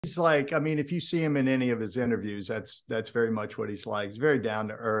He's like, I mean, if you see him in any of his interviews, that's very much what he's like. He's very down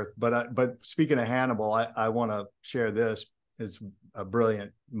to earth. But speaking of Hannibal, I want to share this. It's a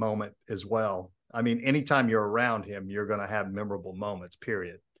brilliant moment as well. I mean, anytime you're around him, you're going to have memorable moments,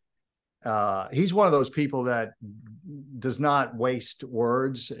 period. He's one of those people that does not waste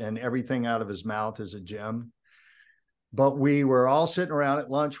words, and everything out of his mouth is a gem. But we were all sitting around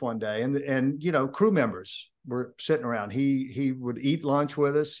at lunch one day, and you know, crew members were sitting around. He would eat lunch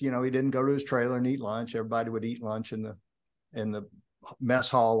with us. You know, he didn't go to his trailer and eat lunch. Everybody would eat lunch in the mess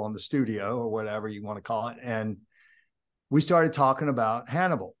hall on the studio, or whatever you want to call it. And we started talking about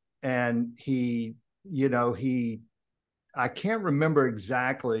Hannibal, and I can't remember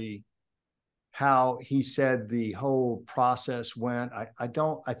exactly how he said the whole process went.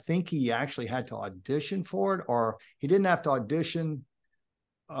 I think he actually had to audition for it, or he didn't have to audition,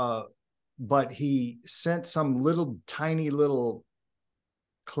 but he sent some little tiny little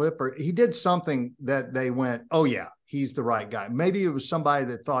clip, or he did something that they went, oh yeah, he's the right guy. Maybe it was somebody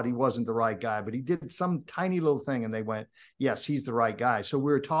that thought he wasn't the right guy, but he did some tiny little thing and they went, yes, he's the right guy. So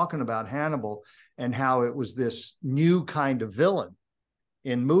we were talking about Hannibal and how it was this new kind of villain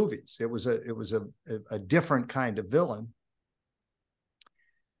in movies. It was a different kind of villain.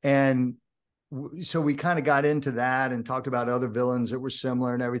 And so we kind of got into that and talked about other villains that were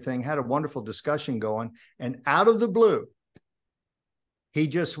similar and everything, had a wonderful discussion going. And out of the blue, he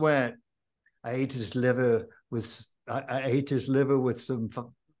just went, I ate his liver with some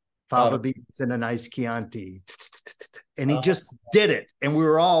fava beans and a nice Chianti. And he just did it. And we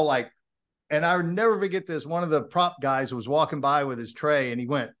were all like, and I would never forget this. One of the prop guys was walking by with his tray, and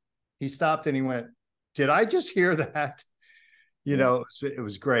he stopped and he went, did I just hear that? You know, it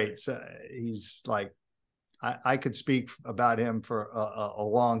was great. So he's like, I could speak about him for a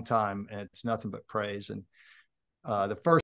long time, and it's nothing but praise. And the first